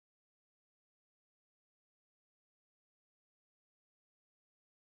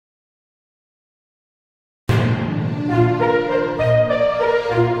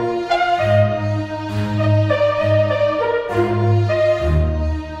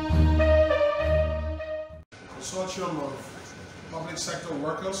Consortium of Public Sector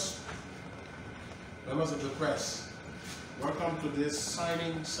Workers, members of the press, welcome to this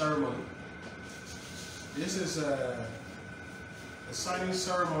signing ceremony. This is a signing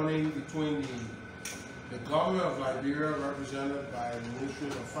ceremony between the Government of Liberia, represented by the Ministry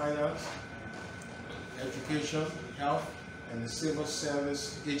of Finance, Education, Health, and the Civil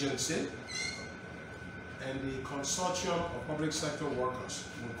Service Agency, and the Consortium of Public Sector Workers.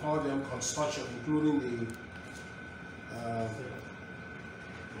 We call them Consortium, including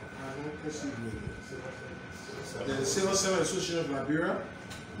the Civil Service Association of Liberia,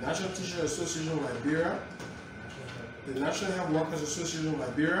 National Teachers Association of Liberia, the National Health Workers Association of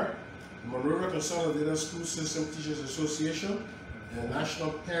Liberia, the Monrovia Consolidated School System Teachers Association, and the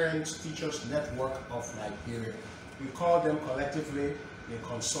National Parents Teachers Network of Liberia. We call them collectively the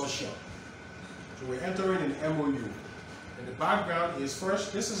Consortium. So we're entering an MOU. And the background is,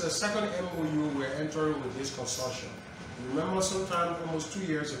 first, this is the second MOU we're entering with this consortium. You remember sometime almost 2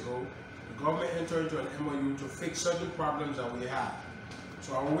 years ago, the government entered into an MOU to fix certain problems that we have.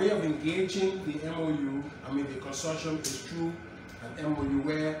 So our way of engaging the MOU, the consortium, is through an MOU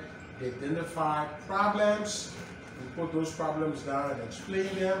where they identify problems, we put those problems down and explain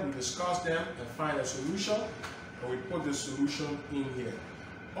them, we discuss them and find a solution, and we put the solution in here.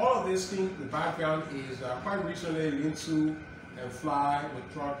 All of these things, the background is quite recently Linsu and Fly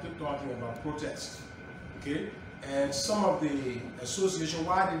were talking about protests, okay? And some of the association,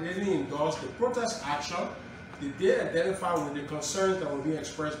 why they didn't endorse the protest action, they did identify with the concerns that were being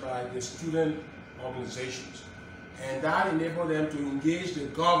expressed by the student organizations. And that enabled them to engage the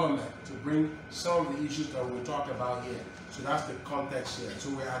government to bring some of the issues that we'll talk about here. So that's the context here.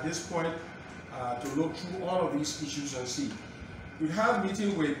 So we're at this point to look through all of these issues and see. We had a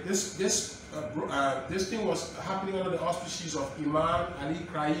meeting with this thing was happening under the auspices of Imam Ali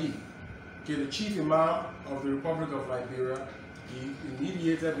Krayi, okay, the chief imam of the Republic of Liberia. He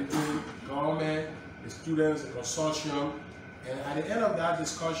mediated between government, the students, the consortium, and at the end of that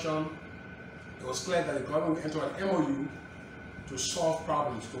discussion, it was clear that the government will enter an MOU to solve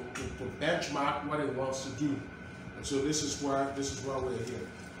problems, to benchmark what it wants to do. And so this is why we're here.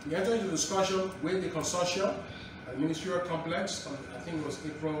 We entered into discussion with the consortium at the ministerial complex on, I think it was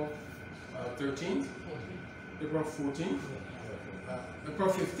April 13th, April 14th, April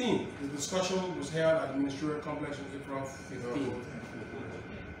 15th. The discussion was held at the ministerial complex on April 15th.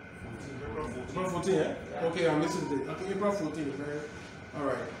 April 14th, yeah? Okay, I'm missing the date. Okay, April 14th, all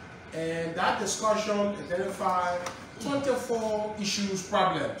right. And that discussion identified 24 issues,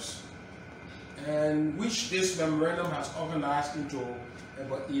 problems, and which this memorandum has organized into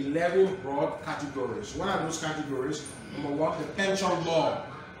about 11 broad categories. What are those categories? Number one, the pension law.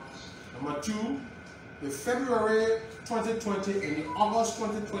 Number two, the February 2020 and the August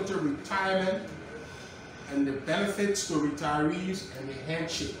 2020 retirement and the benefits to retirees and the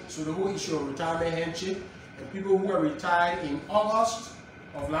handshake. So the whole issue of retirement handshake, and people who were retired in August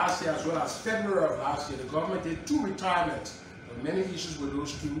of last year as well as February of last year, the government did 2 retirements. There were many issues with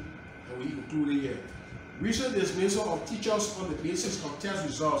those 2, and we included here. Recent dismissal of teachers on the basis of test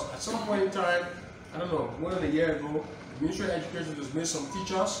results. At some point in time, I don't know, more than a year ago, the Ministry of Education dismissed some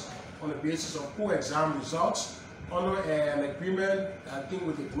teachers on the basis of poor exam results under an agreement, I think,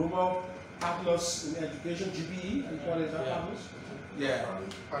 with the Global Partners in Education, GPE, I call it that, partners? Yeah,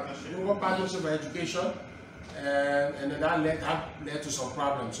 Global Partnership of Education. And then that led to some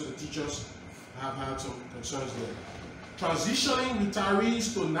problems. So the teachers have had some concerns there. Transitioning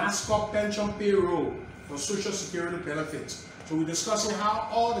retirees to NASCO pension payroll for Social Security benefits. So we're discussing how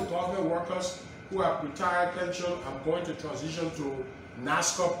all the government workers who have retired pension are going to transition to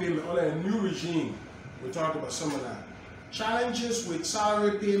NASCO payment under a new regime. We'll talk about some of that. Challenges with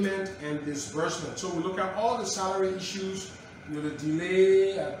salary payment and disbursement. So we look at all the salary issues, the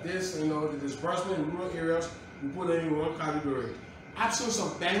delay at this, the disbursement in rural areas, we put it in one category. Absence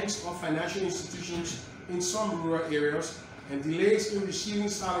of banks or financial institutions in some rural areas, and delays in receiving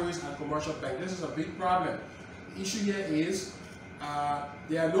salaries at commercial banks. This is a big problem. The issue here is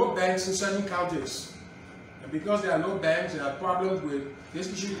there are no banks in certain counties. And because there are no banks, there are problems with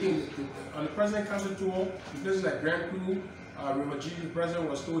this issue. On the President Council tour, in places like Grand Crew, the President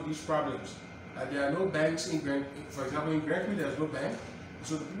was told these problems. There are no banks in for example, in Grand Crew, there's no bank.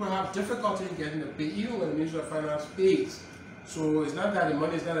 So the people have difficulty in getting the pay, even when the Ministry of Finance pays. So it's not that the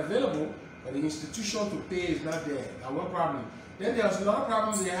money is not available, but the institution to pay is not there. That's one problem. Then there's another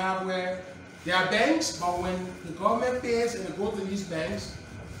problem they have where there are banks, but when the government pays and they go to these banks,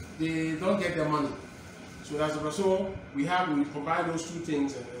 they don't get their money. So that's the so we provide those 2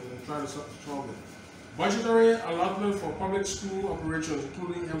 things and try to solve it. Budgetary allotment for public school operations,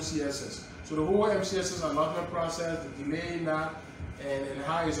 including MCSs. So the whole MCSs allotment process, the delay in that, and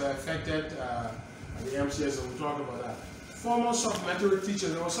how it's affected the MCS, and we'll talk about that. Former supplementary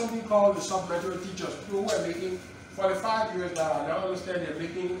teachers, there was something called the supplementary teachers, people who were making $45 US. Now I understand they're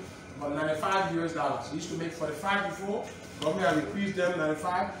making about $95 US. They used to make 45 before, government have increased them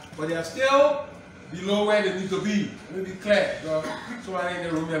 95, but they are still below where they need to be. Let me be clear. Somebody in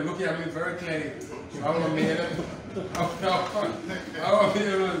the room, they're looking at me very clearly. So I don't want to make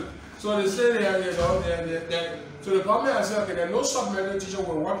them. So they say so the government has said, okay, there are no supplementary teachers,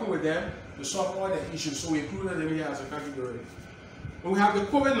 we're working with them to solve all the issues. So we included them here as a category. And we have the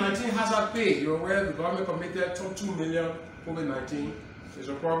COVID-19 hazard pay, you're aware the government committed $2 million COVID-19. It's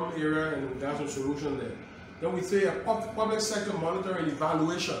a problem area and we have some solution there. Then we say a public sector monitoring and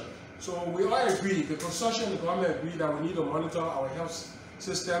evaluation. So we all agree, the consortium and the government agree that we need to monitor our health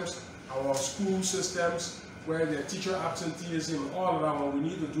systems, our school systems, where the teacher absenteeism, all of that, what we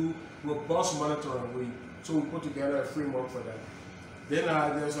need to do robust monitoring. So we put together a framework for that. Then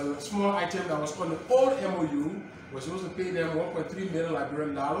there's a small item that was on the old MOU. We're supposed to pay them $1.3 million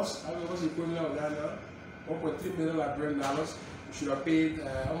Liberian dollars. I don't know what's the equivalent of that now. $1.3 million Liberian dollars. We should have paid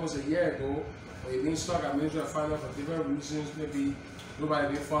almost a year ago. But it didn't start at Ministry of Finance for different reasons. Maybe nobody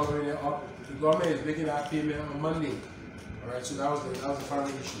been following it up. The government is making that payment on Monday. All right, so that was the final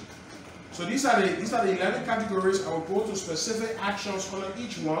issue. So these are the 11 categories. I will go to specific actions under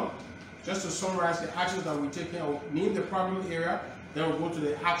each one, just to summarize the actions that we're taking. I will name the problem area, then we'll go to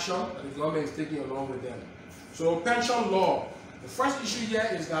the action that the government is taking along with them. So pension law. The first issue here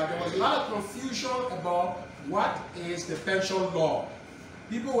is that there was a lot of confusion about what is the pension law.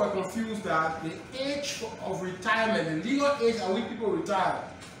 People were confused that the age of retirement, the legal age at which people retire,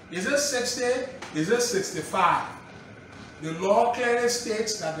 is it 60? Is it 65? The law clearly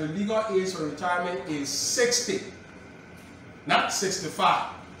states that the legal age for retirement is 60, not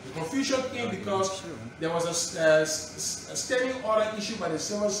 65. The confusion came because there was a standing order issued by the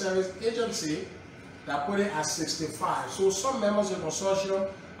Civil Service Agency that put it at 65. So some members of the consortium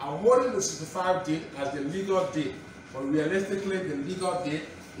are holding the 65 date as the legal date, but realistically the legal date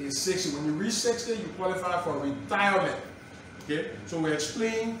is 60. When you reach 60, you qualify for retirement. Okay, so we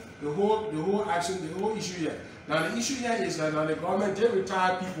explain the whole action, the whole issue here. Now the issue here is that now the government did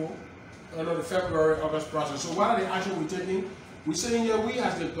retire people under the February-August process. So what are the actions we're taking? We're saying here, we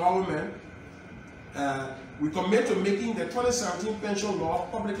as the government, we commit to making the 2017 pension law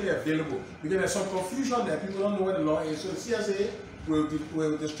publicly available. Because there's some confusion there, people don't know what the law is. So the CSA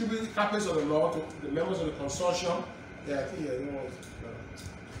will distribute copies of the law to the members of the consortium. Yeah, I think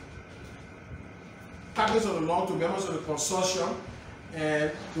copies of the law to members of the consortium,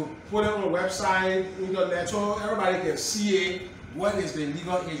 and to put it on the website, internet, so everybody can see what is the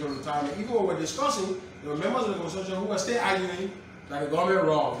legal age of retirement. Even when we're discussing, there were members of the consortium who were still arguing that the government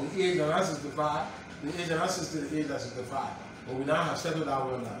wrong, the age that's 65, the age that's 60, the age that's 65. But we now have settled that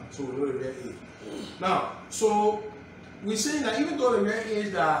one now, so we know the real age. Now, so we're saying that even though the real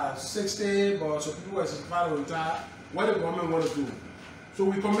age is 60, but some people are 65 to retire, what the government want to do? So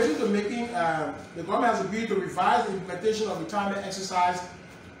we committed to making, the government has agreed to revise the implementation of retirement exercise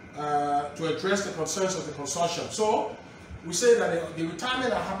to address the concerns of the consortium. So we say that the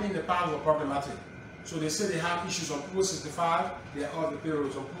retirement that happened in the past were problematic. So they say they have issues on people 65, they are off the payroll,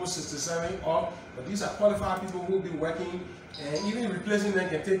 on people 67 off, but these are qualified people who will be working, and even replacing them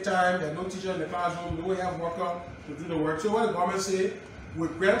can take time. There are no teacher in the classroom, no have worker to do the work. So what the government say, we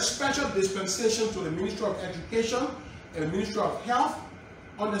grant special dispensation to the Ministry of Education and the Ministry of Health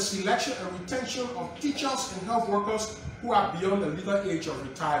on the selection and retention of teachers and health workers who are beyond the legal age of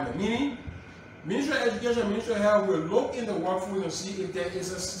retirement. Meaning, Ministry of Education and Ministry of Health will look in the workforce and see if there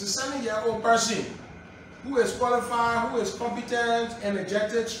is a 67-year-old person who is qualified, who is competent,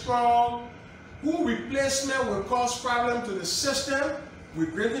 energetic, strong, who replacement will cause problem to the system.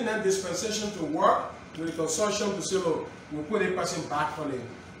 We're granting them dispensation to work with the consortium to say, look, we'll put a person back on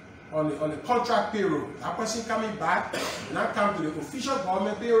the contract payroll. That person coming back will not come to the official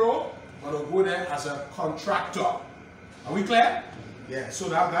government payroll, but will go there as a contractor. Are we clear? Yeah, so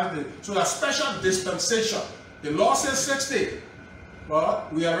that's special dispensation. The law says 60,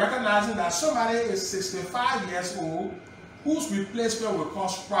 but we are recognizing that somebody is 65 years old whose replacement will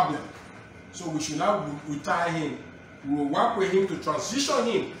cause problem. So we should not retire him. We will work with him to transition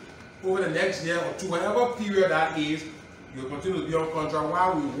him over the next year or two, whatever period that is. You'll continue to be on contract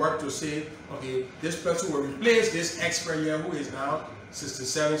while we work to say, okay, this person will replace this expert here who is now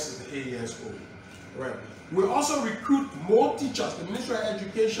 67, 68 years old. Right. We also recruit more teachers. The Ministry of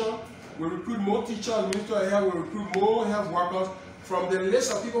Education will recruit more teachers. The Ministry of Health will recruit more health workers from the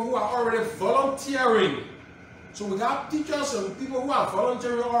list of people who are already volunteering. So we got teachers and people who are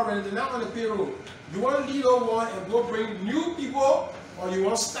volunteering already, they're not on the payroll. You want to lead on one and go bring new people, or you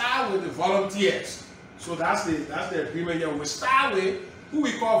want to start with the volunteers. So that's the agreement here. We start with who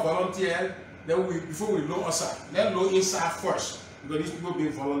we call volunteers, then before we load outside. Let's load inside first, because these people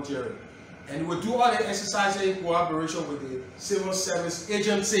being volunteering. And we'll do all the exercises in cooperation with the Civil Service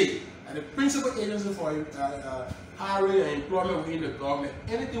Agency, and the principal agency for hiring and employment within the government.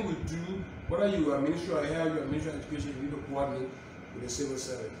 Anything we do, whether you are Ministry of Health, you are Ministry of Education, you need to coordinate with the civil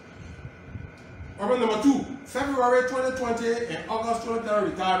service. Number 2, February 2020 and August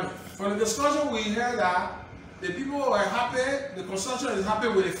 2020 retirement. From the discussion we heard that the people were happy, the consortium is happy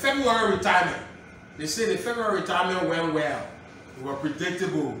with the February retirement. They say the February retirement went well. It was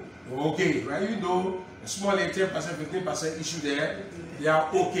predictable. It was okay, right? You know, a small 10%, 15% issue there, they are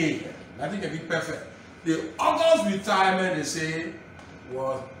okay. Nothing can be perfect. The August retirement, they say,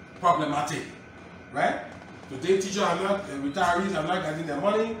 was problematic, right? Today, teachers are not, retirees are not getting their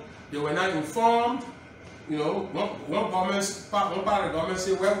money. They were not informed. You know, one part of the government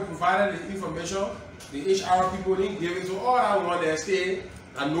said, well, we provided the information. The HR people didn't give it. So all I want they stay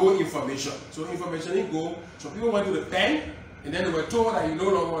and no information. So information didn't go. So people went to the bank, and then they were told that you no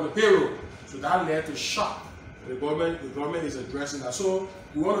longer on the payroll. So that led to shock. The government is addressing that. So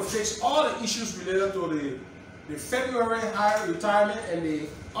we want to fix all the issues related to the February high retirement and the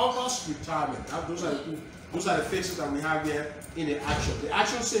August retirement. Those are the fixes that we have here in the action. The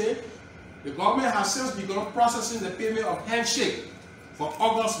action says the government has since begun processing the payment of handshake for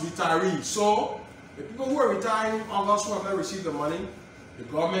August retirees. So the people who are retiring in August who have not received the money, the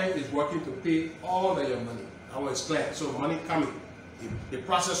government is working to pay all of your money. That was clear. So money coming. The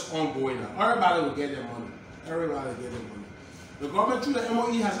process ongoing now. Everybody will get their money. Everybody will get their money. The government through the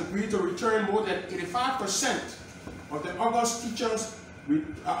MOU has agreed to return more than 85% of the August teacher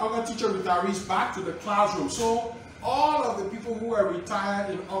retirees back to the classroom. So all of the people who are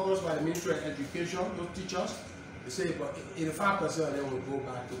retired in August by the Ministry of Education, those teachers, they say about 85% of them will go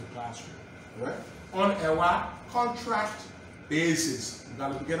back to the classroom. Right? On a contract basis. You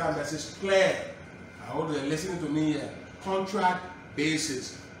got to get that message clear. I hope they're listening to me here. Contract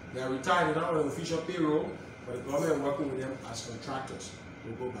basis. They are retired, they're not on official payroll, but the government is working with them as contractors.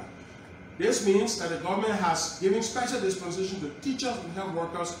 We'll go back. This means that the government has given special dispensation to teachers and health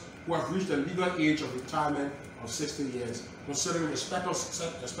workers who have reached the legal age of retirement of 60 years, considering the special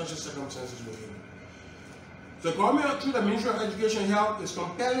circumstances we're in. The government, through the Ministry of Education and Health, is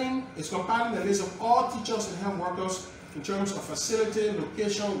compiling the list of all teachers and health workers in terms of facility,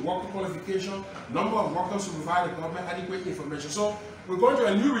 location, worker qualification, number of workers who provide the government adequate information. So we're going to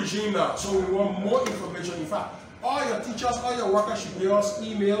a new regime now, so we want more information. In fact, all your teachers, all your workers should give us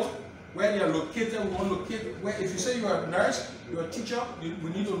email where they are located. We want to locate where, if you say you are a nurse, you're a teacher, we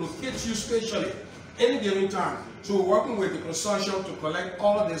need to locate you spatially any given time. So we're working with the consortium to collect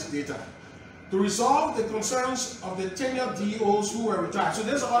all of this data to resolve the concerns of the tenured DOs who were retired. So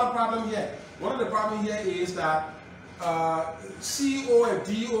there's another problem here. One of the problems here is that CEO and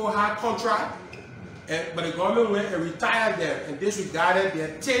DO had contract, but the government went and retired them and disregarded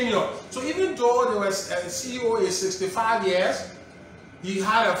their tenure. So even though there was CEO is 65 years, he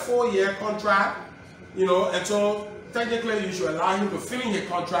had a 4-year contract, you know, and so technically you should allow him to finish his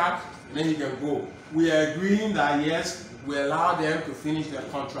contract and then he can go. We are agreeing that yes, we allow them to finish their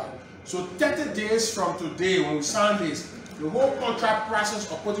contract. So 30 days from today, when we sign this, the whole contract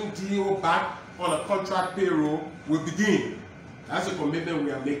process of putting DO back on a contract payroll will begin. That's a commitment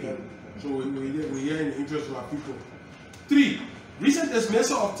we are making. So we're here in the interest of our people. 3, recent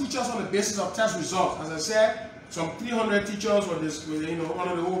dismissal of teachers on the basis of test results. As I said, some 300 teachers were this, you know, one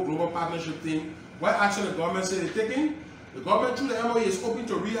of the whole global partnership thing. What action the government said they're taking? The government through the MOU is open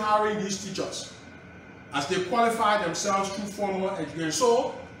to rehiring these teachers as they qualify themselves through formal education.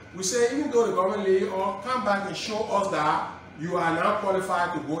 So we say, even though the government lay off, come back and show us that you are now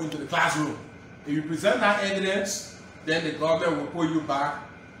qualified to go into the classroom. If you present that evidence, then the government will pull you back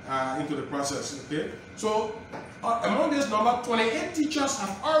into the process. Okay. So among this number, 28 teachers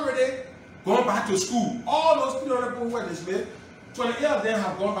have already gone back to school. All those 300 people who were dismissed, 28 of them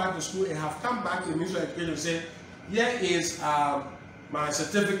have gone back to school and have come back to the Ministry of Education and said, here is my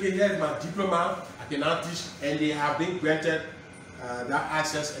certificate, here is my diploma, I can now teach, and they have been granted that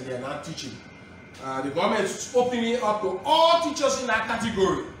access and they are now teaching. The government is opening it up to all teachers in that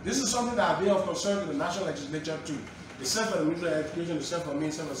category. This is something that has been of concern to the national legislature too. They sent for the Ministry of Education, they sent for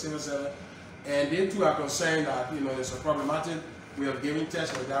me, sent for civil service, and they too are concerned that, you know, there's a problematic way of giving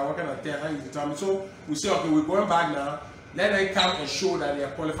tests, but they are working on tests, how you determine. So we say, okay, we're going back now. Let them come and show that they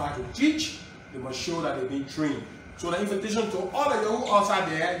are qualified to teach. They must show that they've been trained. So the invitation to all of you who also are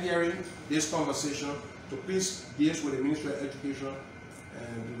there hearing this conversation to please engage with the Ministry of Education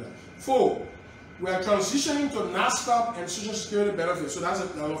and do that. 4, we are transitioning to NASCOP and Social Security benefits. So that's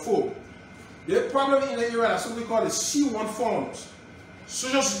number 4. The problem in the area is something called the C1 forms,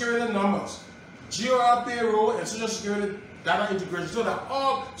 Social Security numbers, GOL payroll, and Social Security data integration. So that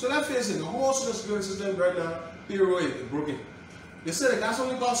so let's face it, the whole Social Security system right now, payroll is broken. They say they got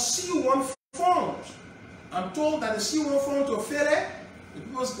something called C1 forms. I'm told that the C1 form to fill it,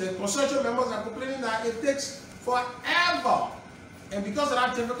 because the consortium members are complaining that it takes forever. And because of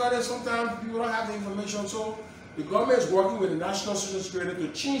that difficulty, sometimes people don't have the information. So the government is working with the National Social Security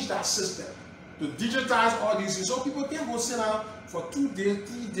to change that system, to digitize all these things. So people can go sit down for 2 days,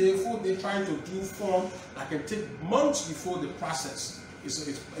 3 days, 4 days trying to do form that can take months before the process.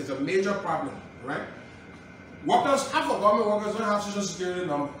 It's a major problem, right? Workers, half of government workers don't have Social Security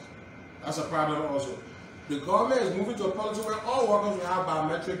numbers. That's a problem also. The government is moving to a policy where all workers will have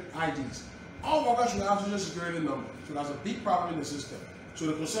biometric IDs. All workers should have Social Security numbers. So that's a big problem in the system. So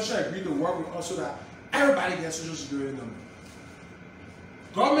the consortium agreed to work with us so that everybody gets Social Security number.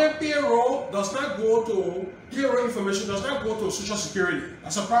 Government payroll does not go to, payroll information does not go to Social Security.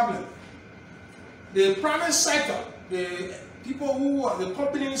 That's a problem. The private sector, the people who are, the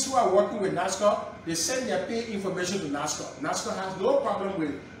companies who are working with NASCOP, they send their pay information to NASCOP. NASCOP has no problem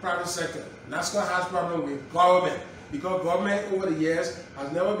with private sector. NASCOP has problem with government, because government over the years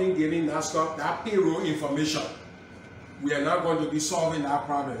has never been giving NASCOP that payroll information. We are not going to be solving that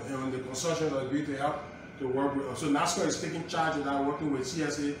problem, and the consortium will agree to help to work with us. So NASCOP is taking charge of that, working with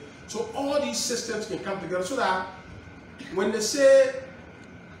CSA. So all these systems can come together so that when they say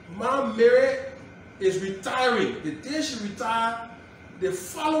Ma'am Mary is retiring, the day she retire, the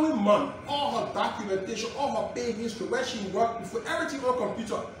following month, all her documentation, all her pay history, where she worked before, everything on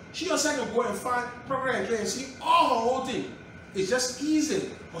computer, she herself can go and find program and claim and see all her whole thing. It's just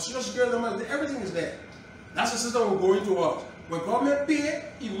easy. For Social Security number, everything is there. That's the system we're going towards. When government pay,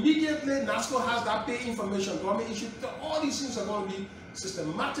 immediately NASCO has that pay information. Government issue, all these things are going to be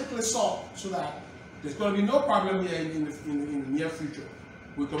systematically solved so that there's going to be no problem here in the near future.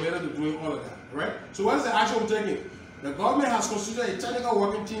 We're committed to doing all of that, right? So what is the action we're taking? The government has constituted a technical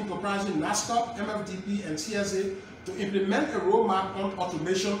working team comprising NASCOP, MFDP, and CSA to implement a roadmap on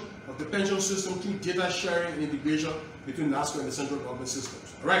automation of the pension system through data sharing and integration between NASCO and the central government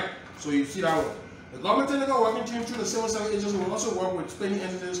systems. All right? So you see that one. The government technical working team through the civil service agency will also work with spending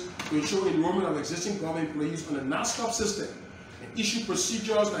entities to ensure enrollment of existing government employees on the NASCOP system and issue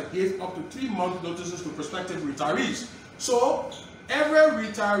procedures that give up to 3-month notices to prospective retirees. So every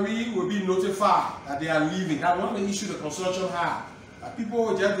retiree will be notified that they are leaving. That's one of the issues the consortium have. That people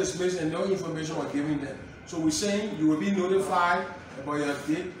will get dismissed and no information was given them. So we're saying you will be notified about your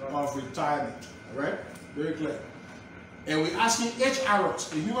date of retirement. All right? Very clear. And we're asking HROs,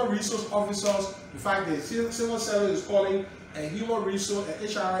 the human resource officers. In fact, the civil service is calling a human resource, an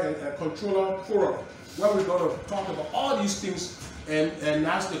HR, and a controller forum, where we're going to talk about all these things. And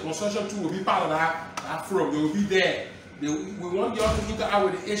that's the consortium too will be part of that forum. They will be there. We want you all to interact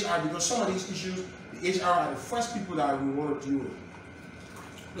with the HR because some of these issues, the HR are the first people that we want to deal with.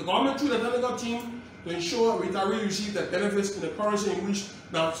 The government through the technical team to ensure retirees receive the benefits in the currency in which.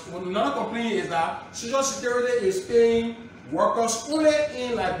 Now, another complaint is that Social Security is paying workers only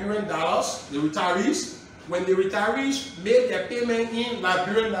in Liberian dollars, the retirees, when the retirees made their payment in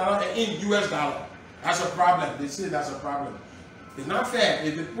Liberian dollar and in US dollar. That's a problem. They say that's a problem. It's not fair.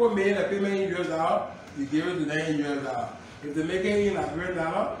 If the people made a payment in US dollar, you give it to them in US dollar. If they make it in Liberian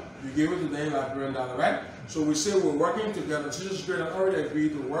dollar, you give it to them in Liberian dollar, right? So we say we're working together. Social Security has already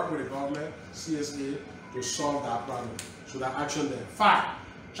agreed to work with the government, CSA, to solve that problem. So that action there. 5.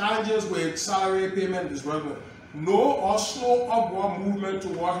 Challenges with salary payment disbursement. No or slow upward movement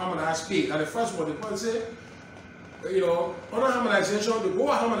toward harmonized pay. Now the first one, the point say, under harmonization, the goal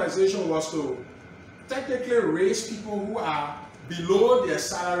of harmonization was to technically raise people who are below their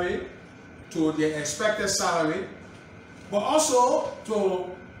salary to their expected salary, but also to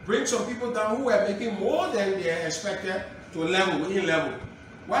bring some people down who are making more than their expected to a level, within level.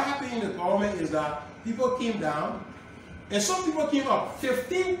 What happened in the government is that people came down, and some people came up.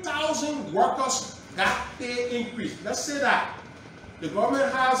 15,000 workers got pay increase. Let's say that the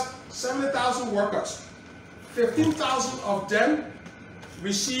government has 70,000 workers. 15,000 of them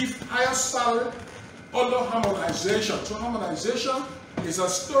received higher salary under harmonization. So harmonization is a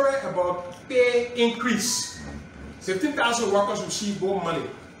story about pay increase. 15,000 workers receive more money.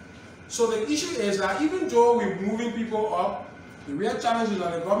 So the issue is that even though we're moving people up, the real challenge is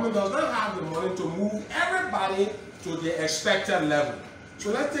that the government does not have the money to move everybody to the expected level.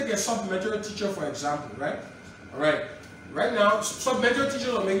 So let's take a supplementary teacher for example, right? All right. Right now, supplementary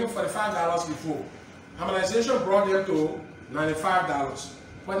teachers are making $45 before. Harmonization brought them to $95.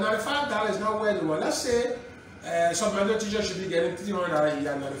 But $95 is not where they want. Let's say supplementary teachers should be getting $300 a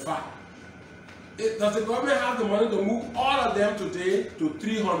year, $95. Does the government have the money to move all of them today to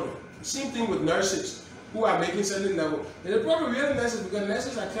 $300? Same thing with nurses who are making certain level. And the problem with nurses, because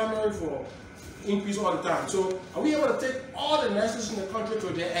nurses are clamoring for increase all the time. So are we able to take all the nurses in the country to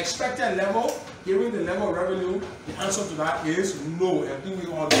their expected level, given the level of revenue? The answer to that is no, and I think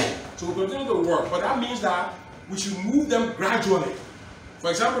we all know. So we continue to work, but that means that we should move them gradually.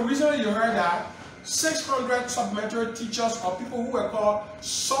 For example, recently you heard that 600 supplementary teachers or people who were called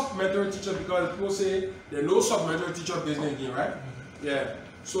supplementary teachers, because people say there's no supplementary teacher business again, right? Yeah.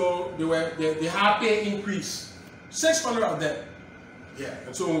 So they had pay increase. 600 of them. Yeah.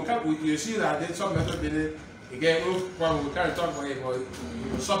 And so you see that they supplementary business again. We can't talk about it, but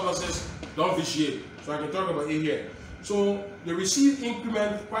surpluses don't vitiate. So I can talk about it here. So they received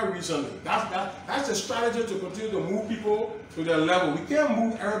increment quite recently. That's the strategy to continue to move people to their level. We can't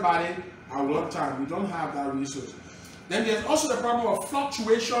move everybody at one time. We don't have that resource. Then there's also the problem of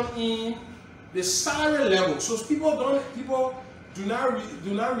fluctuation in the salary level. So people do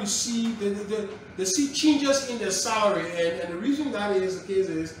not receive, they see changes in their salary, and the reason that is the case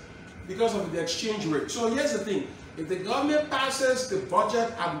is because of the exchange rate. So here's the thing: if the government passes the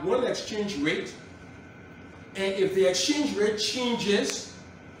budget at one exchange rate, and if the exchange rate changes,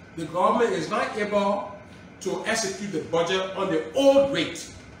 the government is not able to execute the budget on the old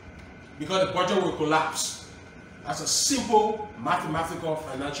rate, because the budget will collapse. That's a simple mathematical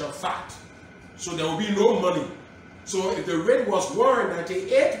financial fact. So there will be no money. So if the rate was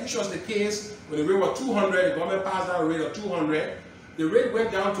 198, which was the case when the rate was 200, the government passed out a rate of 200, the rate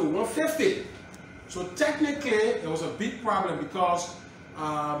went down to 150. So technically, there was a big problem because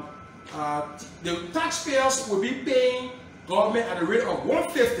the taxpayers will be paying government at a rate of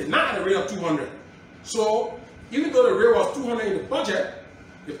 150, not at a rate of 200. So even though the rate was 200 in the budget,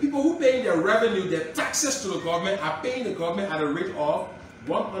 the people who pay their revenue, their taxes to the government, are paying the government at a rate of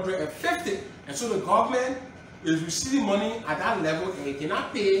 150. And so the government is receiving money at that level and it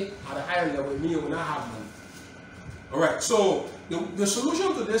cannot pay at a higher level, meaning it will not have money. All right, so the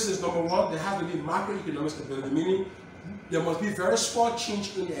solution to this is, number one, there has to be macroeconomic stability, meaning there must be very small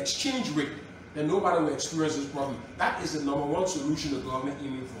change in the exchange rate, and nobody will experience this problem. That is the number one solution the government is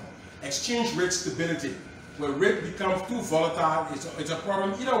aiming for. Exchange rate stability. When rate becomes too volatile, it's a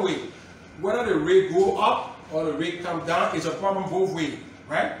problem either way. Whether the rate go up or the rate come down, it's a problem both ways,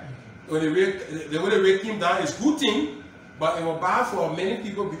 right? When the way the rate came down is good thing, but it was bad for many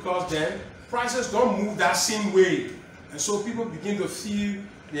people because then prices don't move that same way. And so people begin to feel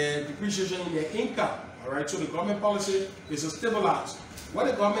the depreciation in their income. All right, so the government policy is to stabilize. What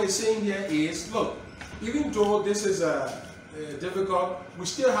the government is saying here is, look, even though this is difficult, we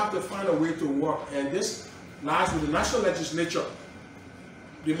still have to find a way to work, and this lies with the national legislature.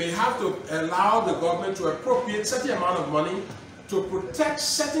 They may have to allow the government to appropriate certain amount of money to protect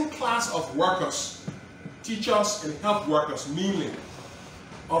certain class of workers, teachers and health workers, meaning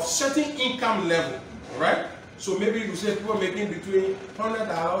of certain income level, all right? So maybe you say people making between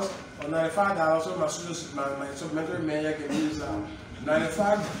 $100 or $95, so my supplementary mayor can use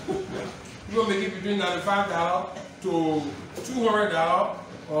 95. People making between $95 to $200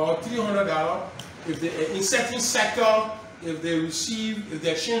 or $300. If they in certain sector, if the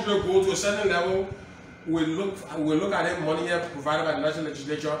exchange rate go to a certain level, we'll look at the money provided by the national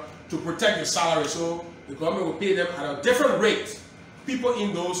legislature to protect the salary. So the government will pay them at a different rate, people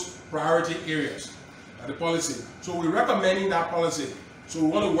in those priority areas, the policy. So we're recommending that policy. So we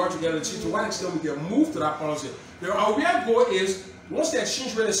want to work together to see to what extent we can move to that policy. Our real goal is, once the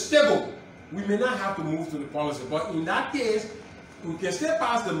exchange rate is stable, we may not have to move to the policy. But in that case, we can still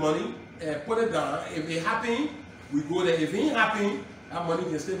pass the money and put it down. If it happens, we go there. If it ain't happening, that money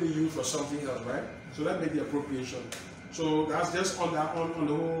can still be used for something else, right? So that make the appropriation. So that's just on that on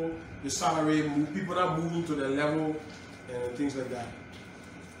the whole the salary, people are moving to the level and things like that.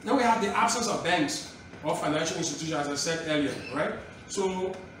 Then we have the absence of banks or financial institutions, as I said earlier, right?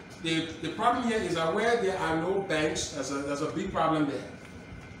 So the problem here is that where there are no banks, there's a big problem there.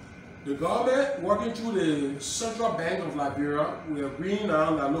 The government, working through the Central Bank of Liberia, we are agreeing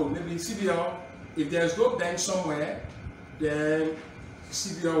now that no, maybe CBL, if there's no bank somewhere, then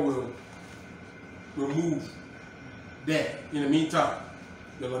CBL will move there. In the meantime,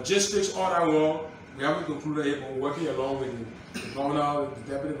 the logistics, all that one, we haven't concluded it, but we're working along with the governor,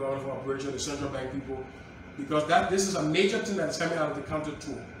 the deputy governor for operation, the central bank people, because this is a major thing that is coming out of the counter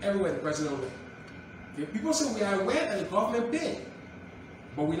tool. Everywhere the president went. Okay? People say we are aware that the government paid,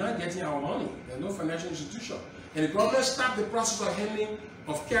 but we're not getting our money. There's no financial institution. And the government stopped the process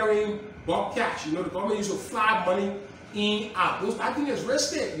of carrying bulk cash. You know, the government used to fly money in, out. I think it's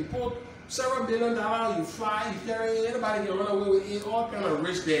risky. You put several $1 billion, you fly, you carry, anybody can run away with it, all kind of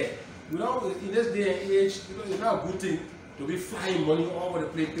risk there. You know, in this day and age, you know, it's not a good thing to be flying money all over the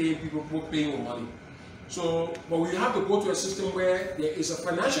place, paying people, paying with money. So, but we have to go to a system where there is a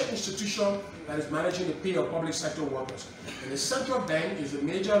financial institution that is managing the pay of public sector workers. And the central bank is a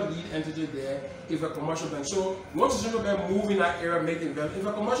major lead entity there if a commercial bank. So once the central bank moves in that area, make investment, if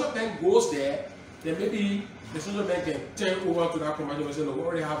a commercial bank goes there, then maybe the central bank can turn over to that commercial bank and say, no, we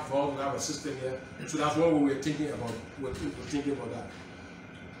already have vault, we have a system here. So that's what we were thinking about. We're thinking about that.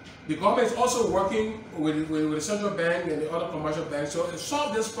 The government is also working with the central bank and the other commercial banks. So to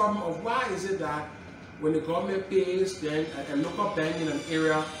solve this problem of why is it that when the government pays, then a local bank in an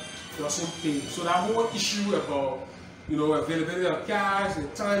area doesn't pay. So that whole issue about, you know, availability of cash, the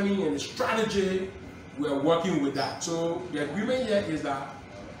timing and the strategy, we're working with that. So the agreement here is that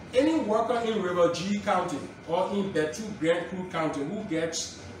any worker in River G County or in Betu Grand Crew County who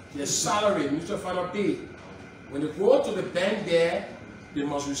gets their salary, mutual fund pay, when they go to the bank there, they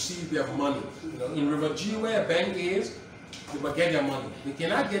must receive their money. You know, in River G where a bank is, they will get their money. They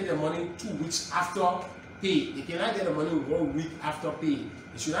cannot get their money 2 weeks after pay. They cannot get the money 1 week after pay.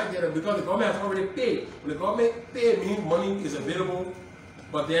 They should not get it because the government has already paid. When the government pay means money is available,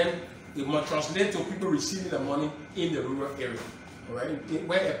 but then it must translate to people receiving the money in the rural area, all right,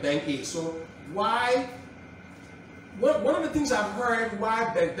 where a bank is. So why? One of the things I've heard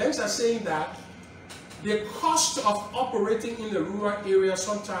why banks are saying that the cost of operating in the rural area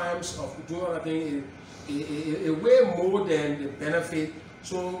sometimes of doing other things is way more than the benefit.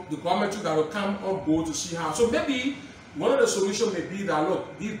 So the government got to come on board to see how. So maybe one of the solutions may be that,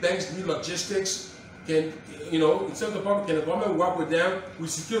 look, these banks need logistics. Can, you know, instead of the public, can the government work with them? We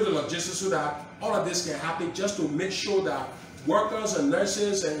secure the logistics so that all of this can happen, just to make sure that workers and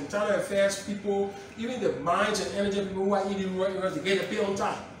nurses and internal affairs people, even the mines and energy people who are in the rural areas, they get their pay on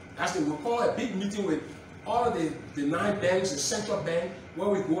time. That's the, we'll call a big meeting with all of the 9 banks, the central bank, where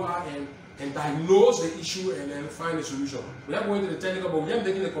we go out and diagnose the issue and then find a solution. We're not going to the technical, but we are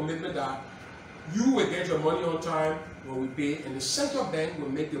making a commitment that you will get your money on time when we pay, and the central bank will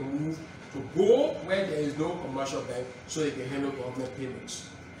make the move to go where there is no commercial bank so they can handle government payments.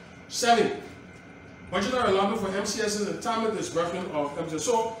 7, budgetary allotment for MCSs and timely disbursement of MCSs.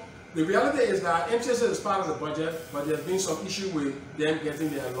 So the reality is that MCSs is part of the budget, but there's been some issue with them getting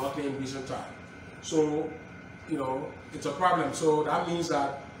their allotment in recent time. So, you know, it's a problem. So that means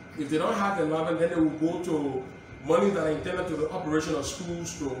that if they don't have the allotment, then they will go to money that are intended to the operation of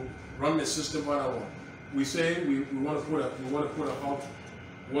schools to run the system one-on-one. We say we want to put a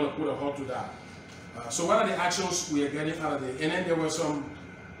halt to that. So what are the actions we are getting out of it? And then there were some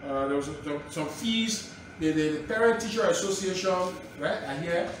fees. The Parent-Teacher Association, right? I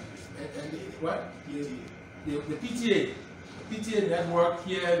hear, and what? The PTA, the PTA network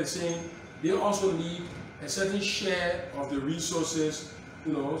here, they're saying they also need a certain share of the resources,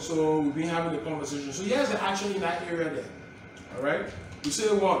 you know. So we've been having a conversation. So here's the action in that area there. All right. We say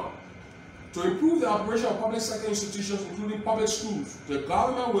 1. To improve the operation of public sector institutions, including public schools, the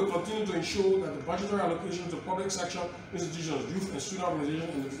government will continue to ensure that the budgetary allocation to public sector institutions, youth and student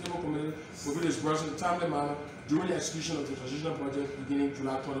organizations, and the disabled community will be disbursed in a timely manner during the execution of the transitional budget beginning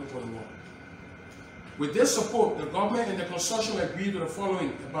July 2021. With this support, the government and the consortium agreed to the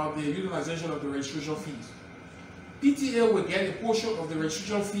following about the utilization of the registration fees. PTA will get a portion of the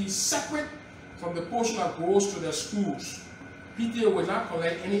registration fees separate from the portion that goes to the schools. PTA will not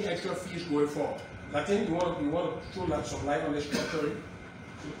collect any extra fees going forward. I think you want to throw some light on this structure.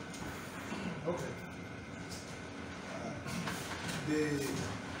 Okay.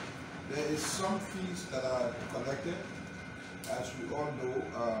 There is some fees that are collected. As we all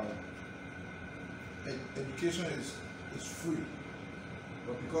know, education is free.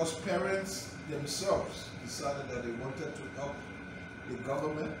 But because parents themselves decided that they wanted to help the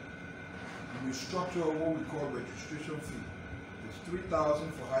government, we structure what we call registration fee. It's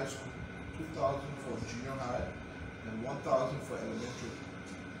 $3,000 for high school, $2,000 for junior high, and $1,000 for elementary.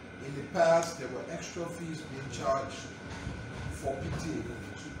 In the past, there were extra fees being charged for PTA.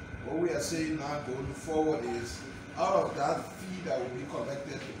 What we are saying now going forward is, out of that fee that will be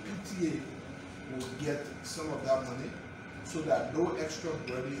collected, the PTA will get some of that money so that no extra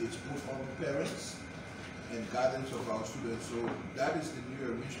burden is put on parents and guidance of our students. So that is the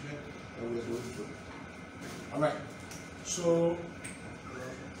new arrangement that we're going through. All right. So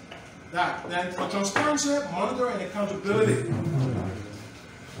then for transparency, monitoring and accountability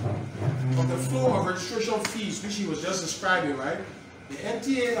of the flow of registration fees, which he was just describing, right? The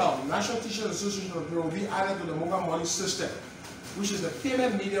NTAL, National Teachers Association of Bureau, will be added to the mobile money system, which is the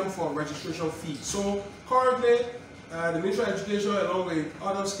payment medium for registration fees. So currently, the Ministry of Education, along with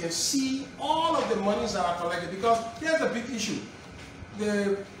others, can see all of the monies that are collected, because here's the big issue.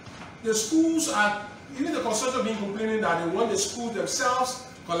 The schools are, even the Consortium being complaining that they want the schools themselves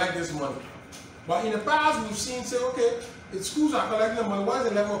to collect this money. But in the past, we've seen, say, okay, if schools are collecting the money, what is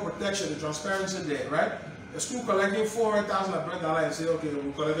the level of protection, the transparency there, right? A school collecting $400,000 and say, okay,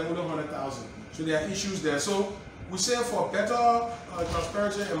 we're collecting only $100,000. So there are issues there. So we say for better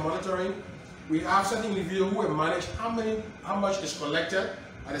transparency and monitoring, we have certain individuals who will manage how much is collected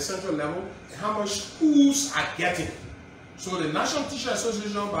at the central level and how much schools are getting. So the National Teachers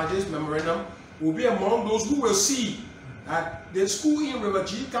Association, by this memorandum, will be among those who will see that the school in River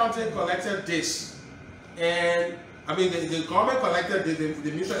G County collected this, and I mean the government collected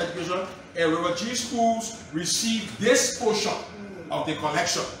the Ministry of Education, and River G schools received this portion of the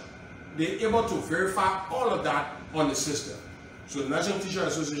collection. They're able to verify all of that on the system. So the National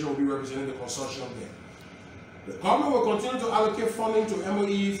Teachers Association will be representing the consortium there. The government will continue to allocate funding to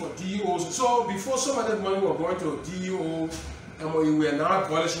MOE for DEOs. So before some of that money were going to DEO, MOE, we are now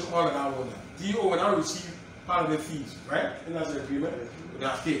abolishing all of that money. DEO will now receive part of the fees, right? And that's the agreement with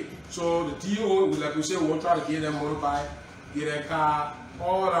that state. So the DEO, like we say, we won't try to get them motorbike, get a car,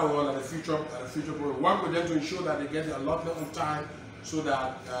 all that one at the future program. Work with them to ensure that they get the allotment on time so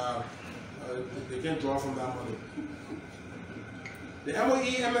that they can draw from that money. The MOE,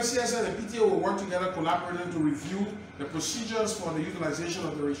 MSCSN, and PTA will work together, collaborating to review the procedures for the utilization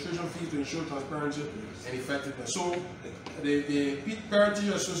of the registration fees to ensure transparency and effectiveness. So the Parent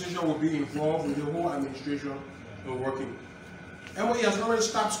Teacher Association will be involved with the whole administration and working. MOE has already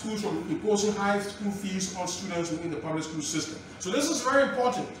stopped schools from imposing high school fees on students within the public school system. So this is very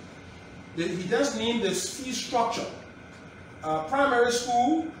important. He does name this fee structure. Primary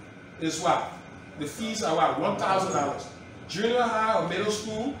school is what? The fees are what? $1,000. Junior high or middle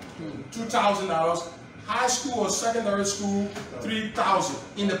school, $2,000. High school or secondary school,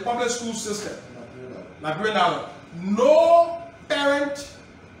 $3,000. In the public school system, Liberian. No parent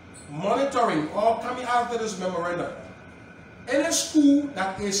monitoring or coming after this memorandum. Any school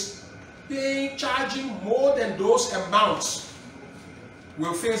that is charging more than those amounts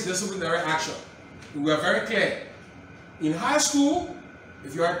will face disciplinary action. We are very clear. In high school,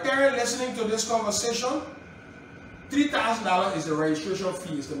 if you are a parent listening to this conversation, $3,000 is the registration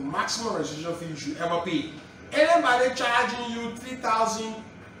fee. It's the maximum registration fee you should ever pay. Anybody charging you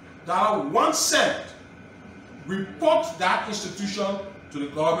 $3,000, 1 cent, report that institution to the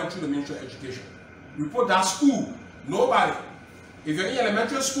government through the Ministry of Education. Report that school. Nobody. If you're in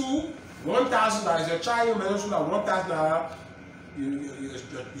elementary school, $1,000. Your child in middle school at $1,000, you're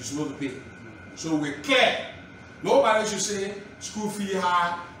supposed to pay. So we're clear. Nobody should say school fee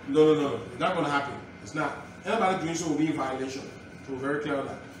high. No. It's not going to happen. It's not. Anybody doing so will be in violation. So we're very clear on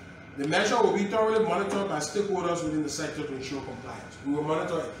that. The measure will be thoroughly monitored by stakeholders within the sector to ensure compliance. We will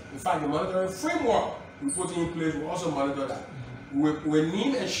monitor it. In fact, the monitoring framework we put in place will also monitor that. We'll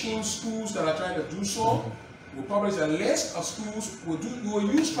name and shame schools that are trying to do so. We'll publish a list of schools. We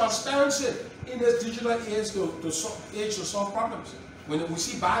will use transparency in this digital age to solve problems. When we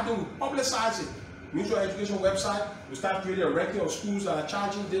see bad things, we publicize it. Ministry of Education website, we start creating a ranking of schools that are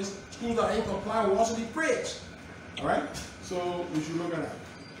charging this. Schools that are in compliance will also be praised. All right? So we should look at that.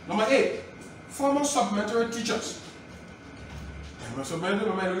 Number 8, formal supplementary teachers. Supplementary,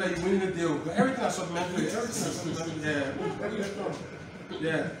 no matter whether you win the deal, but everything is supplementary.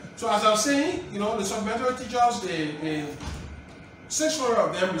 Yeah. So as I was saying, the supplementary teachers, 600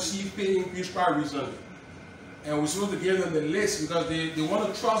 of them receive pay increase quite recently. And we're supposed to give them the list because they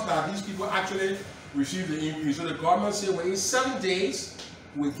want to trust that these people actually receive the increase. So the government said, well, in 7 days,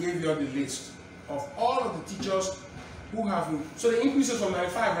 we'll give you the list of all of the teachers who have. So the increase is from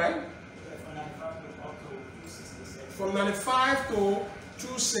 95, right? From 95 to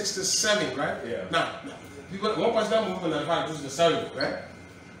 267, right? Yeah. Now, people, one person moved from 95 to 267, right?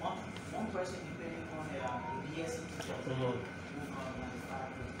 One person depending on the BSc teacher.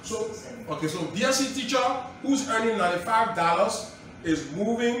 So, okay, so BSc teacher who's earning $95 is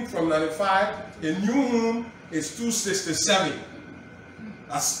moving from 95. A new home is 267.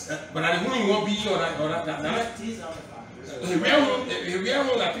 That's, but at the home you won't be or that. A real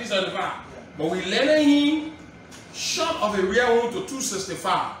home at 375. But we're letting him short of a real home to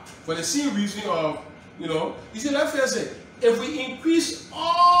 265 for the same reason of, you see, let's face it, if we increase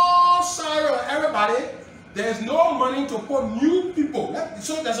all salary on everybody, there's no money to put new people.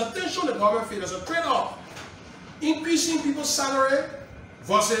 So there's a tension in the government field, there's a trade-off. Increasing people's salary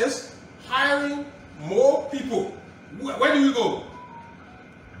versus hiring more people. Where do we go?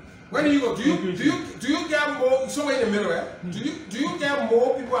 Where do you go? Do you get more somewhere in the middle, right? Do you get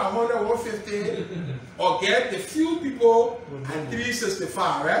more people at 100, 150, or get the few people at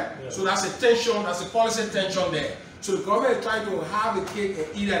 365, right? Yeah. So that's a tension, that's a policy tension there. So the government is trying to have the cake and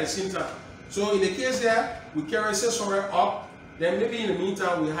eat at the same time. So in the case there, we carry 600 up, then maybe in the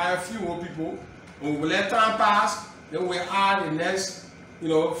meantime we hire a few more people, and we will let time pass, then we add the next,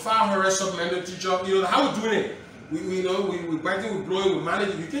 500 supplementary teacher. How we're doing it. We're biting, we're blowing, we're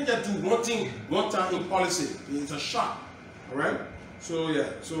managing. You can't just do one thing, one time in policy. It's a shot. Alright? So yeah,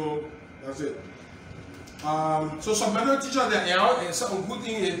 so that's it. So supplementary teacher there, and some good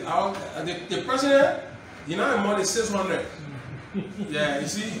thing is the president, a month is 600. Yeah, you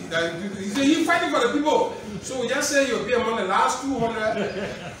see, he's fighting for the people. So we just say you'll pay among the last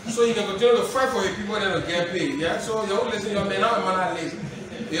 200, so you can continue to fight for your people and then get paid. Yeah, so you don't listen, your men are man late.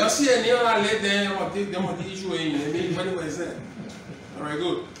 You see a near late, then they want the issue in what is it? Alright,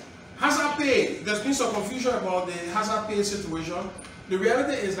 good. Hazard pay. There's been some confusion about the hazard pay situation. The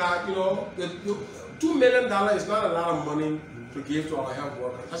reality is that the $2 million is not a lot of money to give to our health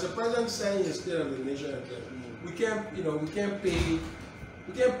workers. As the president said in the State of the Nation, we can't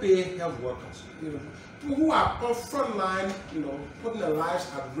pay health workers. People who are on front line, putting their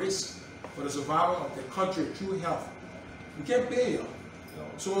lives at risk for the survival of the country through health. We can't pay them.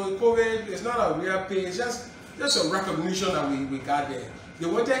 So COVID is not a real pay, it's just a recognition that we got there. They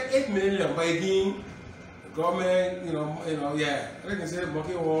wanted 8 million, but again, the government, yeah, I can say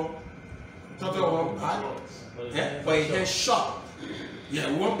monkey one, total one, yeah, but it has shot.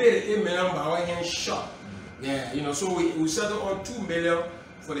 Yeah, we won't pay the 8 million, but our hands shot. Yeah, so we settled on 2 million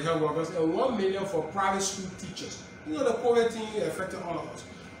for the health workers and 1 million for private school teachers. The COVID thing affected all of us.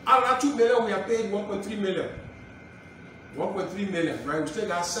 Out of that 2 million, we have paid 1.3 million. 1.3 million, right? We still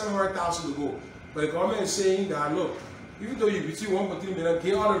got 700,000 to go. But the government is saying that, look, even though you receive 1.3 million,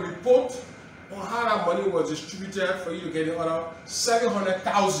 get all the report on how that money was distributed for you to get the other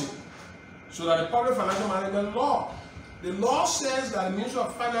 700,000. So that the public financial management law, the law says that the Ministry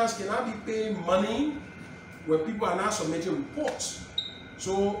of Finance cannot be paying money when people are not submitting reports.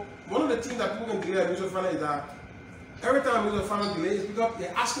 So one of the things that people can delay at Ministry of Finance is that every time Ministry of Finance delays, because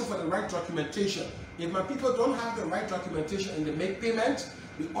they're asking for the right documentation. If my people don't have the right documentation and they make payments,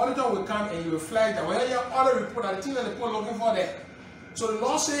 the auditor will come and he will flag that when your audit report, the thing that the people are looking for there. So the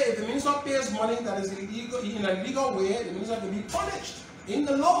law says if the minister pays money that is illegal in a legal way, the minister can be punished in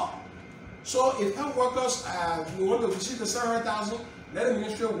the law. So if health workers we want to receive the 700,000, let the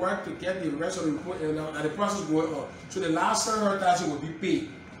ministry work to get the rest of the report and the process going on. So the last 700,000 will be paid,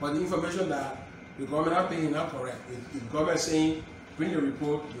 but the information that the government are paying is not correct. If the government is saying bring the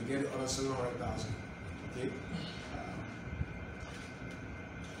report, you get the other 700,000. Okay.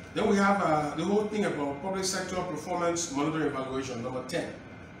 Then we have the whole thing about public sector performance monitoring evaluation, number 10.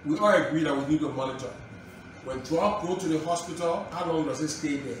 We all agree that we need to monitor. When drugs go to the hospital, how long does it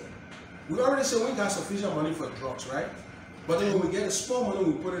stay there? We already said we got sufficient money for drugs, right? But then when we get a small money,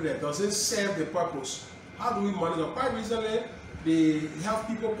 we put it there. Does it serve the purpose? How do we monitor? Quite recently, the health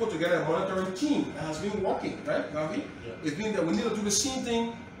people put together a monitoring team that has been working, right, Gavi? Yeah. It's been that we need to do the same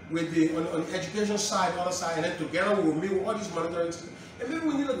thing with on the education side, other side, and then together we will meet with all these monitoring teams. And maybe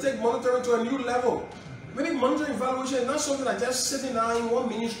we need to take monitoring to a new level. Maybe monitoring evaluation is not something like just sitting down in one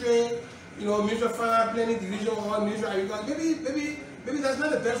ministry, Ministry of Finance, Planning Division, or Ministry of Agriculture. Maybe that's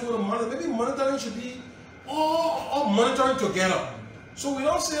not the best way to monitor. Maybe monitoring should be all monitoring together. So we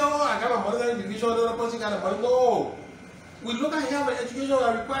don't say, oh, I got a monitoring division, the other person got a monitoring. No. We look at health and education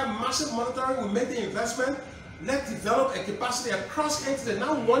that require massive monitoring. We make the investment. Let's develop a capacity across entities,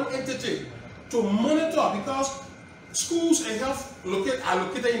 not one entity, to monitor, because schools and health are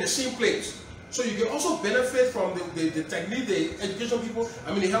located in the same place. So you can also benefit from the technique, the education people,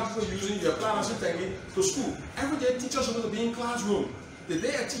 the health people using the applied technique to school. Every day teachers are supposed to be in classroom. The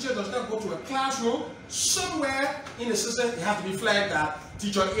day a teacher does not go to a classroom, somewhere in the system it has to be flagged that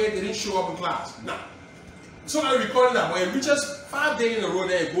teacher A didn't show up in class. Now, somebody recording that when it reaches 5 days in a row,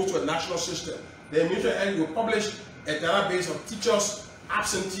 then it goes to a national system. The Ministry of Health will publish a database of teachers'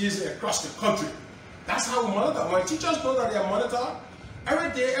 absentees across the country. That's how we monitor. When teachers know that they are monitored,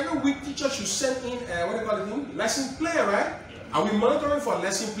 every day, every week, teachers should send in lesson plan, right? Are we monitoring for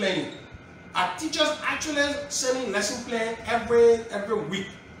lesson planning? Are teachers actually sending lesson plan every week?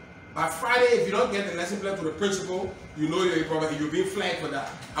 By Friday, if you don't get the lesson plan to the principal, you know you're in problem, you're being flagged for that.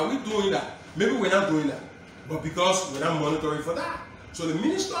 Are we doing that? Maybe we're not doing that, but because we're not monitoring for that. So the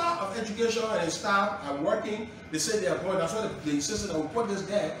Minister of Education and his staff are working. They say they are going. That's why they insisted that we put this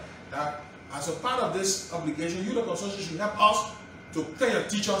there. That as a part of this obligation, you, the consortium, should help us to tell your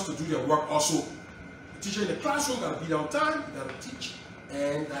teachers to do their work also. The teacher in the classroom got to be on time. You got to teach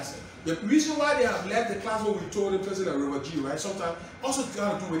and that's it. The reason why they have left the class, what we told the president of River G, right? Sometimes also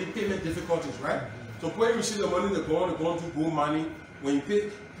got to do with the payment difficulties, right? So when you receive the money, they're going to go money. When you pay,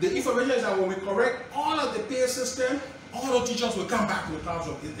 the information is that when we correct all of the pay system, all the teachers will come back to the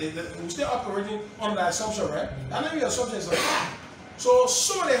classroom. We stay operating on the assumption, right? That may be assumption is like that. So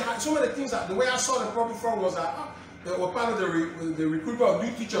some of the things that the way I saw the problem from was that they were part of the recruitment of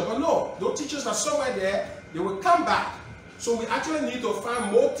new teachers, but no, those teachers are somewhere there. They will come back. So we actually need to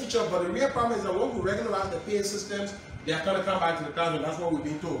find more teachers, but the real problem is that when we regularize the pay systems, they are going to come back to the classroom. That's what we've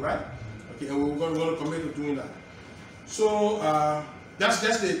been told, right? Okay, and we're going to commit to doing that. So that's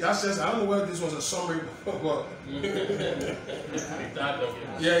just I don't know whether this was a summary, but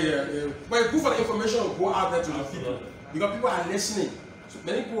yeah. But it's good for the information to go out there to the people because people are listening. So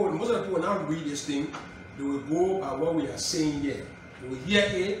many people, most of the people now read this thing, they will go by what we are saying here. They will hear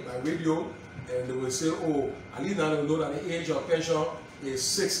it by radio, and they will say, "Oh, at least now they know that the age of pension is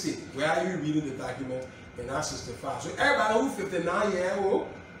 60." Where are you reading the document? And that's 65. So everybody who's 59 years old,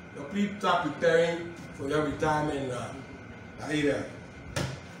 please start preparing for your retirement now. Are you there?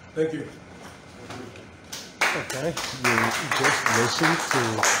 Thank you. Okay, you just listened to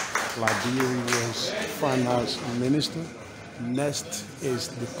Liberia's Finance Minister. Next is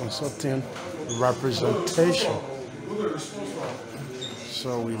the Consortium representation.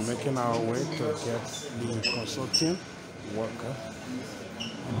 So we're making our way to get the Consortium worker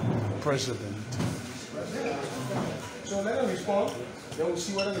president. So let them respond. Then we'll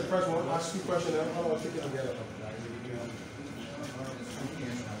see whether the president will ask you questions and how we'll take it together.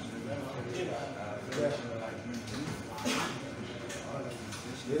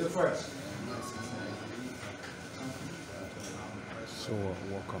 You're the first. So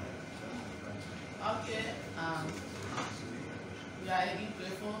welcome. Okay, we are again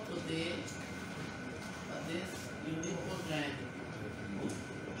grateful today for this unique program.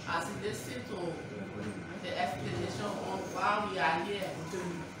 As we listen to the explanation on why we are here,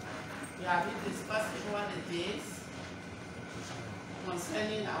 we have been discussing over the days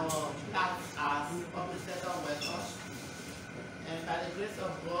concerning our tax as public sector workers. And by the grace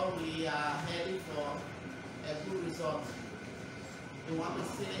of God, we are heading for a good result. We want to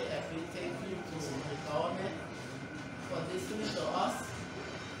say a big thank you to the government for listening to us.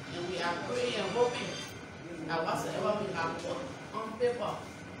 And we are praying and hoping that whatsoever we have put on paper,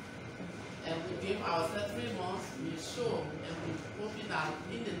 and we give ourselves 3 months, we show, and we're hoping that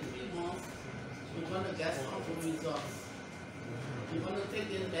in the 3 months, we're going to get some good results. We're going to take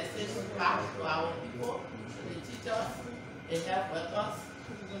this message back to our people, to the teachers, the health workers,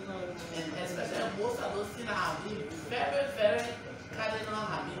 and especially most of those things have been very, very cardinal,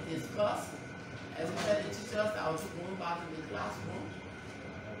 have been discussed, especially the teachers that will be going back to the classroom.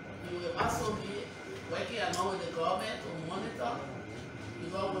 We will also be working along with the government to monitor.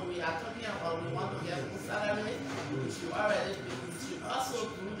 Because when we are talking about we want to get good salary, we should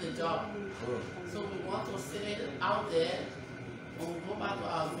also do the job. So we want to send it out there. When we go back to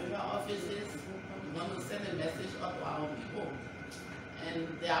our various offices, we want to send a message up to our people. And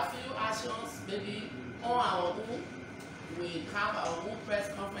there are few actions, maybe on our own. We have our own press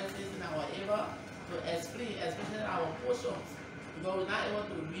conferences in our area to explain, especially our portions, because we're not able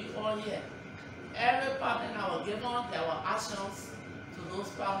to read all here. Every part in our given, there were actions to those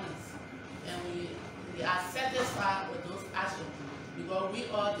problems, and we are satisfied with those actions because we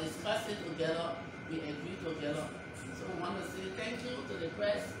all discuss it together, we agree together. So we want to say thank you to the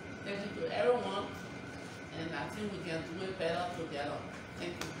press, thank you to everyone, and I think we can do it better together.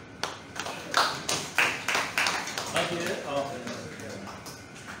 Thank you. Okay.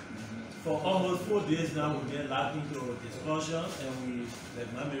 For almost 4 days now, we've been lacking to discussion, and we,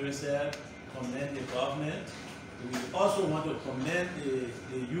 like Mary said, commend the government. We also want to commend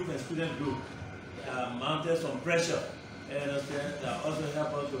the youth and student group mounted some pressure, and that also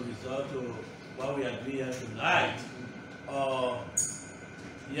help us to result to what we agree here tonight.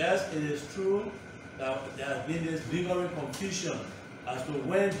 Yes, it is true that there has been this lingering confusion as to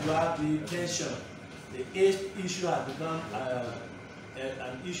when drug the pension. The age issue has become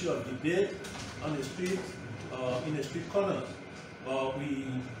an issue of debate on the street, in the street corners. We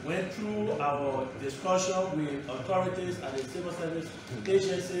went through our discussion with authorities at the Civil Service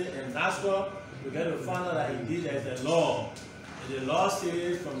Agency and NASCA. We got to find out that indeed there is a law. And the law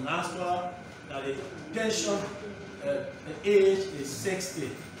says from NASCA that the pension age is 60.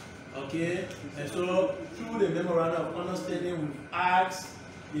 Okay? And so through the memorandum of understanding, we've asked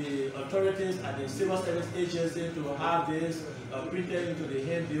the authorities at the Civil Service Agency to have this printed into the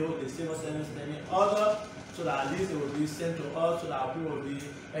handbill, the Civil Service Standing Order, so that at least it will be sent to us so that our people will be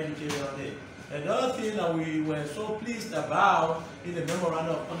educated on it. Another thing that we were so pleased about in the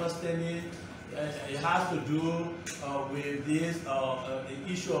memorandum of understanding, it has to do with this the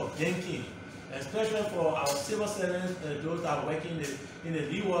issue of banking, especially for our civil servants, those that are working in the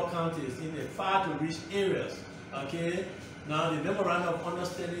leeward counties, in the far to reach areas. Okay, now the memorandum of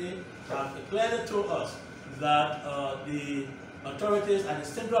understanding has clearly told us that the authorities at the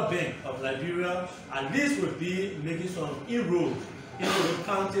Central Bank of Liberia at least will be making some inroads into the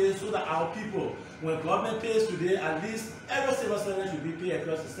counties so that our people, when government pays today, at least every civil servant should be paid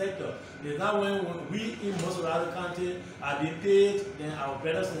across the sector. It's not when we in most of the country are being paid, then our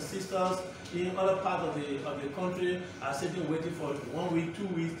brothers and sisters in other parts of the country are sitting waiting for 1 week, 2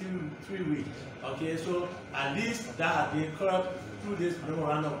 weeks, 3 weeks. Okay, so at least that has been curbed through this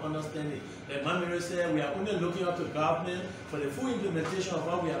memorandum of understanding. The Mamiro said we are only looking up to government for the full implementation of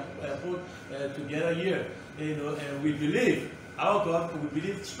what we have put together here. You know, and we believe our government, we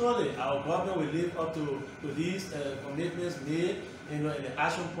believe strongly our government will live up to these commitments made, you know, and the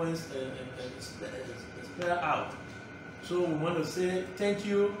action points spelled out. So we want to say thank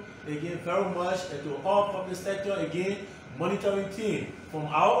you again very much to all public sector, again, monitoring team from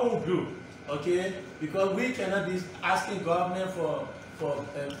our own group, okay? Because we cannot be asking government for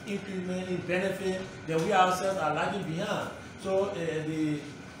implementing benefit that we ourselves are lagging behind. So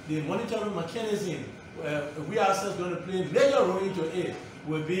the monitoring mechanism, we ourselves going to play a major role into it.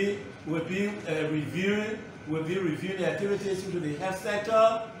 Will be reviewing the activities into the health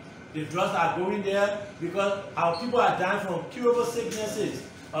sector, the drugs that are going there, because our people are dying from curable sicknesses.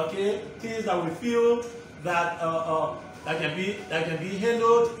 Okay, things that we feel that that can be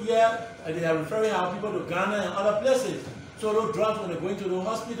handled here. They are referring our people to Ghana and other places. So those drugs, when they go into the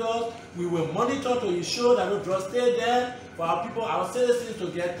hospitals, we will monitor to ensure that those drugs stay there for our people, our citizens, to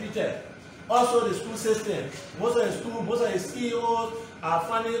get treated. Also, the school system. Most of the schools, most of the CEOs are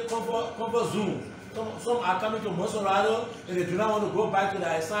finding comfort zones. Some are coming to Monserrado and they do not want to go back to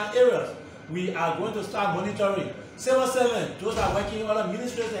their assigned areas. We are going to start monitoring. Civil servants, those are working in other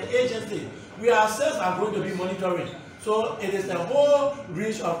ministries and agencies, we ourselves are going to be monitoring. So it is a whole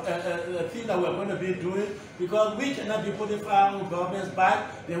range of things that we are going to be doing, because we cannot be putting fire on government's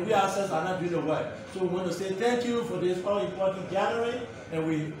back, then we ourselves are not doing the work. So we want to say thank you for this all important gathering, and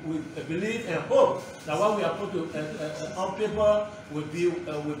we believe and hope that what we have put on paper will be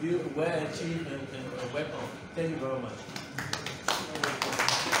well achieved and worked on. Thank you very much.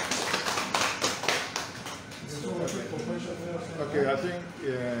 Okay, I think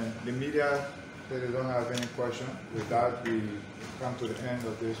the media said they don't have any question. With that, we come to the end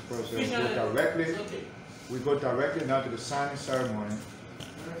of this process. We go directly now to the signing ceremony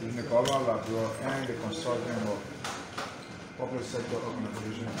in the Government of Liberia and the Consortium of Public Sector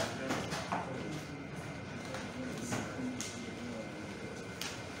Organization.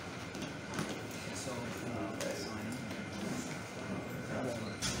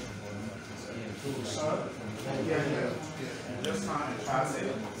 Just sign and pass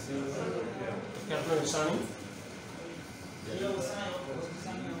it. Captain signing? You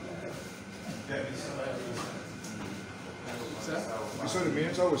saw the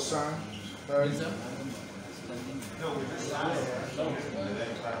minutes I was signed? No, we just signed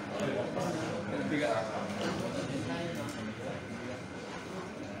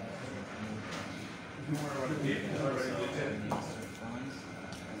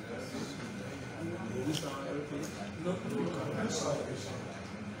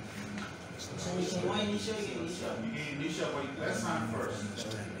Initial, but let's sign first.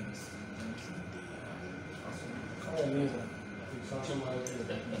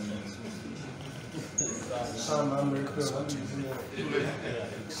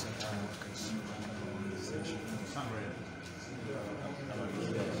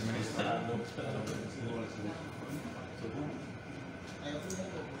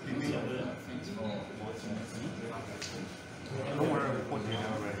 Don't worry, we put it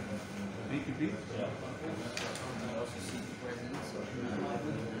already. BQP? Yeah.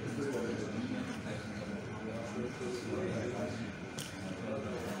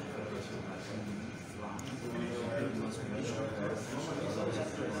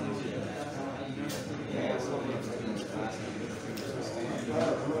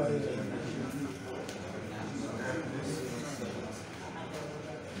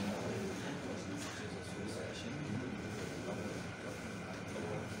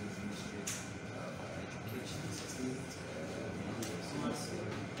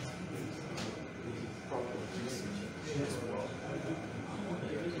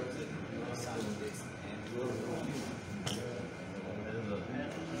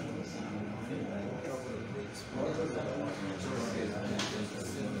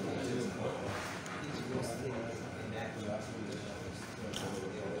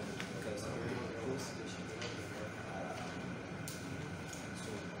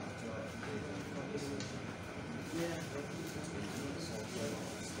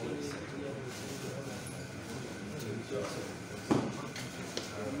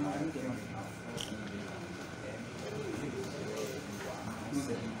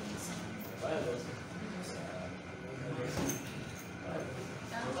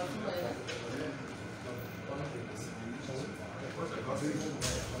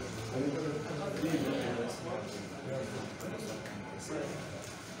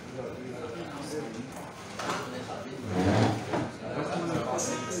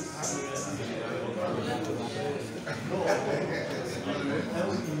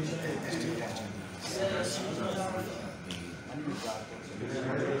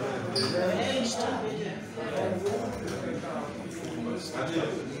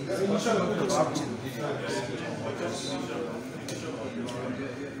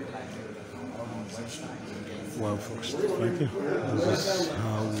 Well, folks, thank you. This is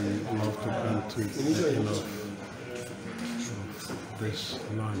how we love to come to the end of this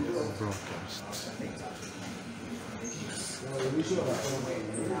live broadcast.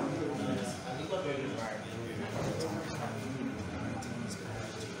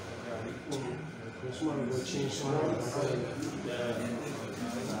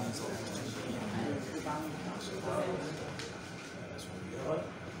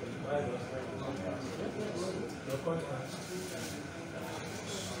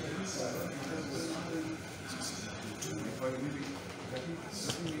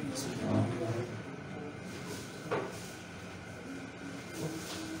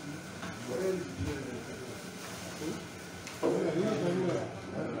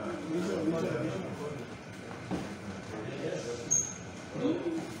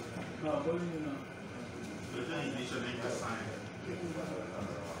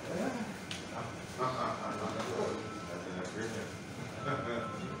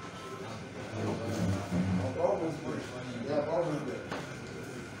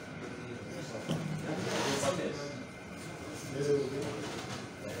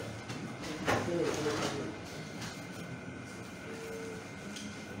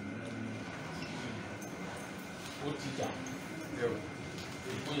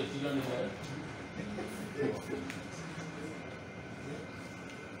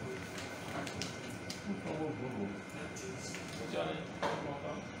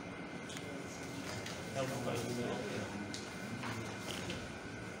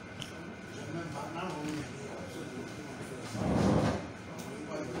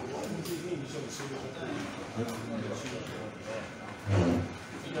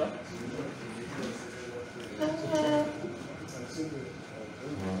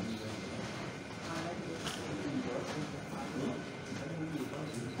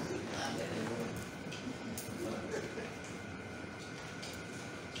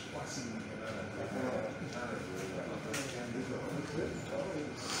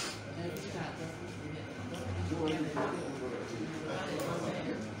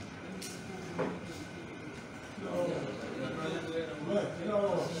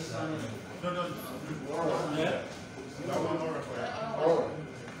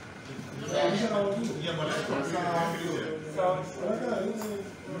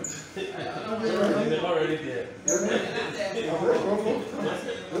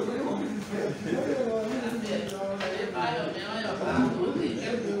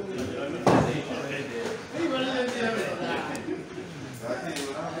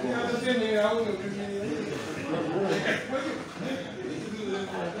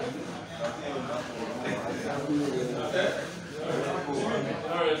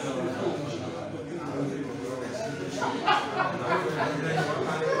 All right.